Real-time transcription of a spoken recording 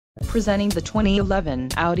Presenting the 2011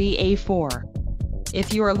 Audi A4.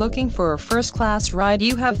 If you are looking for a first-class ride,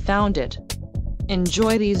 you have found it.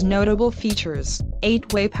 Enjoy these notable features: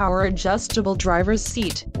 8-way power adjustable driver's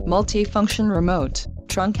seat, multi-function remote,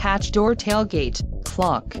 trunk hatch door tailgate,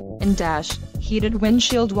 clock, and dash, heated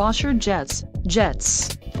windshield washer jets,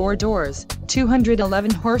 4 doors,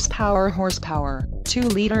 211 horsepower,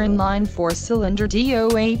 2-liter inline 4-cylinder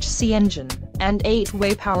DOHC engine, and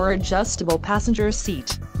 8-way power adjustable passenger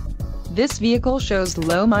seat. This vehicle shows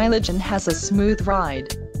low mileage and has a smooth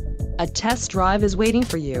ride. A test drive is waiting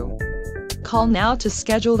for you. Call now to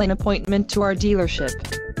schedule an appointment to our dealership.